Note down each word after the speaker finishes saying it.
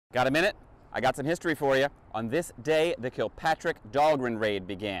Got a minute? I got some history for you. On this day, the Kilpatrick-Dahlgren raid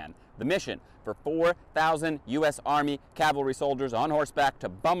began. The mission for 4,000 U.S. Army cavalry soldiers on horseback to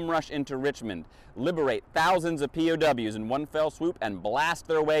bum rush into Richmond, liberate thousands of POWs in one fell swoop, and blast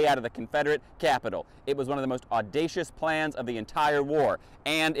their way out of the Confederate capital. It was one of the most audacious plans of the entire war,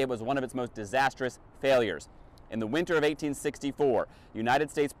 and it was one of its most disastrous failures. In the winter of 1864, United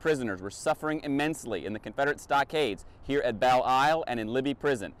States prisoners were suffering immensely in the Confederate stockades here at Belle Isle and in Libby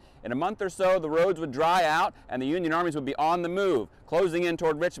Prison. In a month or so, the roads would dry out and the Union armies would be on the move, closing in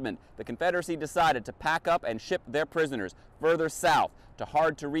toward Richmond. The Confederacy decided to pack up and ship their prisoners further south to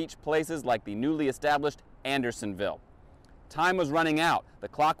hard-to-reach places like the newly established Andersonville. Time was running out. The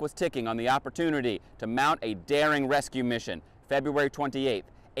clock was ticking on the opportunity to mount a daring rescue mission, February 28,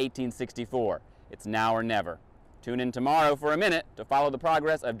 1864. It's now or never. Tune in tomorrow for a minute to follow the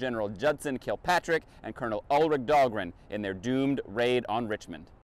progress of General Judson Kilpatrick and Colonel Ulric Dahlgren in their doomed raid on Richmond.